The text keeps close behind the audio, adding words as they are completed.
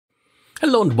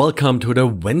Hello and welcome to the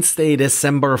Wednesday,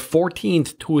 December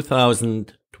 14th,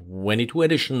 2022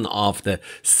 edition of the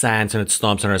SANS and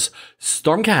Storm Center's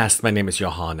Stormcast. My name is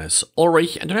Johannes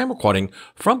Ulrich and I'm recording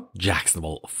from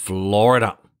Jacksonville,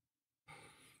 Florida.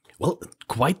 Well,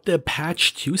 quite the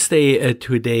Patch Tuesday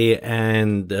today,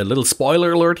 and a little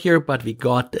spoiler alert here, but we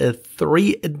got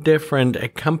three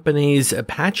different companies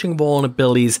patching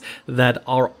vulnerabilities that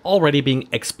are already being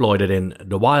exploited in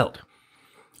the wild.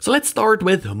 So let's start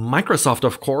with Microsoft,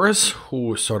 of course,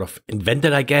 who sort of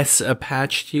invented, I guess, a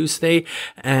Patch Tuesday.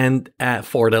 And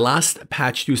for the last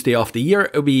Patch Tuesday of the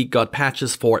year, we got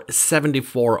patches for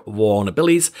 74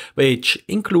 vulnerabilities, which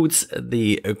includes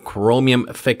the Chromium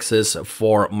fixes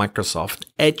for Microsoft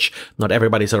Edge. Not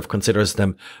everybody sort of considers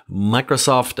them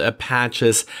Microsoft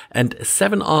patches. And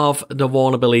 7 of the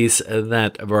vulnerabilities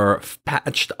that were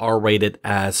patched are rated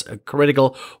as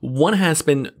critical. One has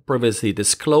been previously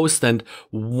disclosed and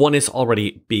one is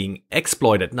already being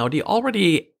exploited. Now, the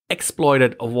already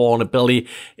exploited vulnerability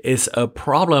is a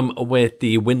problem with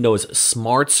the Windows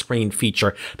Smart Screen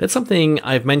feature. That's something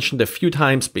I've mentioned a few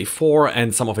times before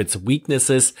and some of its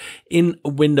weaknesses in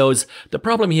Windows. The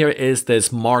problem here is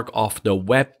this mark of the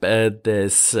web,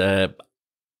 this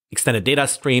extended data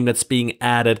stream that's being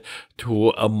added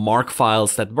to mark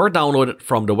files that were downloaded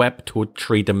from the web to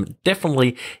treat them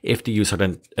differently if the user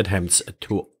then attempts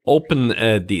to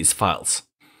open these files.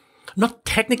 Not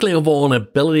technically a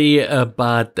vulnerability,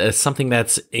 but something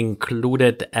that's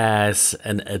included as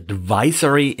an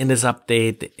advisory in this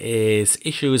update is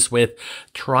issues with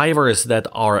drivers that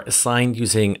are assigned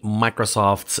using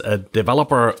Microsoft's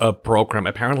developer program.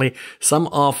 Apparently, some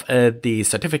of the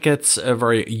certificates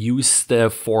were used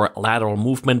for lateral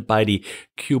movement by the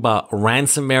Cuba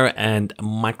ransomware, and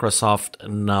Microsoft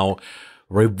now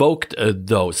revoked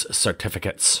those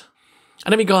certificates.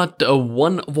 And then we got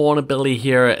one vulnerability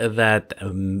here that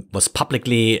was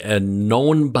publicly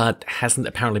known but hasn't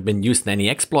apparently been used in any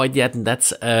exploit yet, and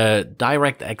that's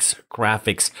DirectX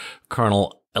graphics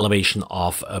kernel elevation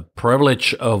of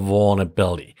privilege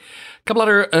vulnerability. A couple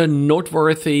other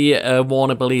noteworthy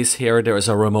vulnerabilities here. There is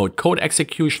a remote code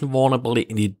execution vulnerability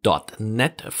in the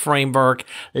 .NET framework,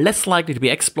 less likely to be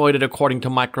exploited according to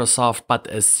Microsoft, but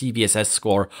a CVSS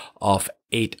score of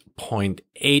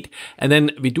 8.8. And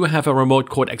then we do have a remote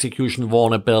code execution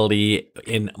vulnerability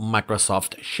in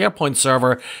Microsoft SharePoint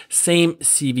Server. Same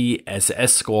CVSS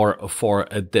score for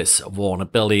this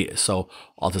vulnerability. So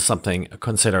also something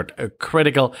considered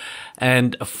critical.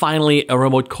 And finally, a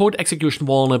remote code execution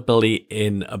vulnerability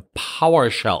in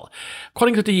PowerShell.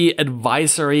 According to the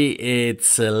advisory,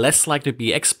 it's less likely to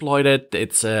be exploited.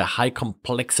 It's a high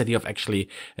complexity of actually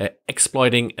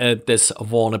exploiting this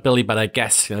vulnerability. But I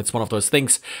guess it's one of those things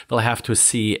we'll have to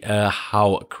see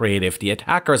how creative the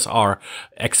attackers are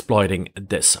exploiting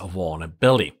this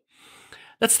vulnerability.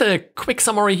 That's the quick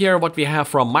summary here of what we have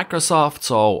from Microsoft.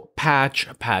 So patch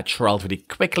relatively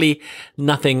quickly.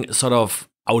 Nothing sort of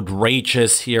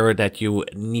outrageous here that you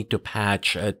need to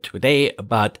patch today,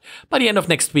 but by the end of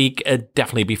next week,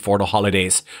 definitely before the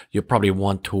holidays, you probably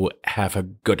want to have a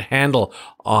good handle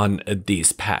on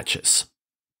these patches.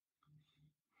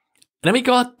 Then we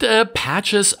got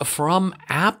patches from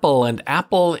Apple, and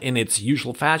Apple, in its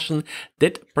usual fashion,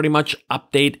 did pretty much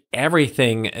update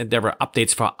everything. There were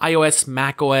updates for iOS,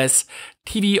 macOS,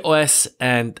 tvOS,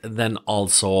 and then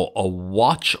also a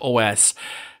watchOS.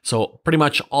 So pretty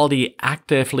much all the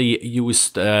actively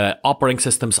used operating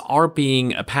systems are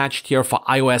being patched here for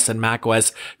iOS and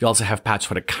macOS. We also have patched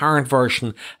for the current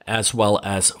version as well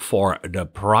as for the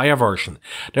prior version.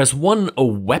 There's one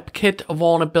WebKit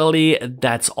vulnerability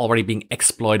that's already being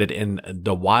exploited in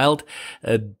the wild.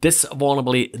 This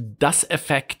vulnerability does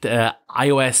affect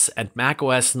iOS and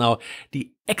macOS. Now,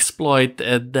 the exploit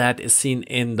that is seen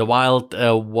in the wild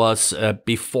was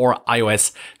before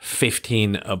iOS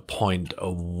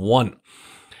 15.1.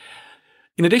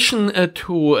 In addition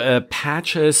to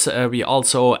patches, we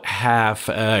also have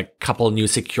a couple new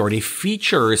security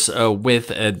features with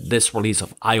this release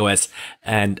of iOS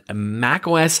and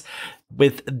macOS.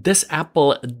 With this,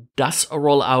 Apple does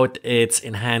roll out its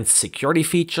enhanced security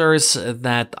features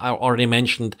that I already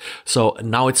mentioned. So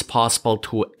now it's possible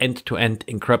to end-to-end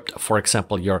encrypt, for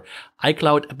example, your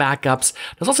iCloud backups.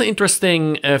 There's also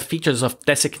interesting features of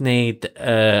designate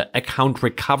account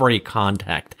recovery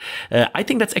contact. I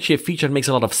think that's actually a feature that makes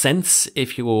a lot of sense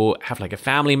if you have like a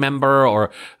family member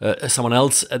or someone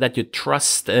else that you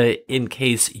trust in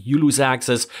case you lose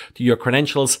access to your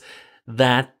credentials.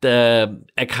 that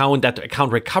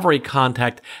account recovery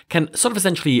contact can sort of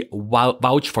essentially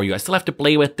vouch for you. I still have to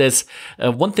play with this.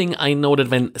 One thing I noted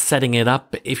when setting it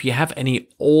up, if you have any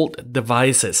old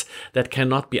devices that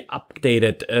cannot be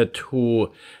updated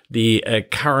to the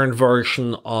current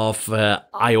version of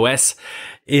iOS,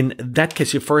 in that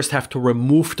case, you first have to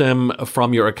remove them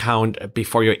from your account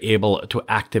before you're able to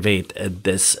activate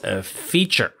this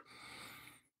feature.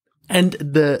 And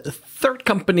the third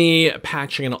company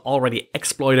patching an already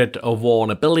exploited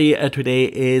vulnerability today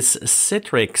is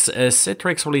Citrix.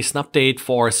 Citrix released an update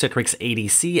for Citrix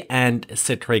ADC and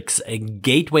Citrix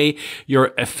Gateway.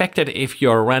 You're affected if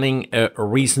you're running a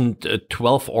recent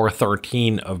 12 or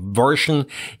 13 version.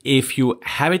 If you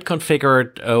have it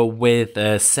configured with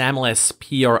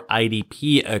SAML-SP or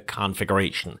IDP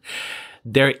configuration.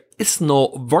 There is no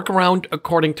workaround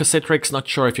according to Citrix. Not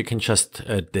sure if you can just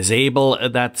disable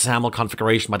that SAML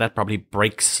configuration, but that probably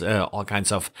breaks all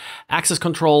kinds of access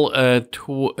control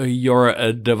to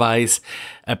your device.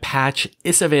 A patch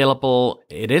is available.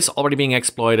 It is already being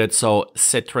exploited, so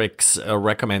Citrix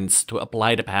recommends to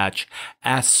apply the patch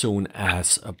as soon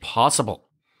as possible.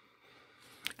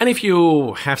 And if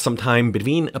you have some time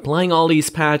between applying all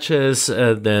these patches,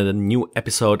 the new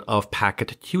episode of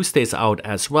Packet Tuesday is out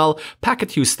as well.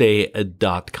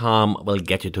 PacketTuesday.com will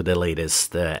get you to the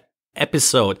latest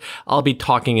episode. I'll be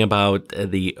talking about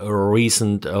the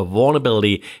recent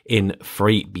vulnerability in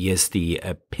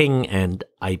FreeBSD ping and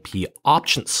IP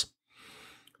options.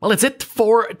 Well, that's it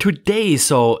for today.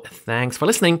 So thanks for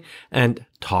listening and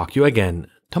talk to you again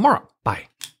tomorrow. Bye.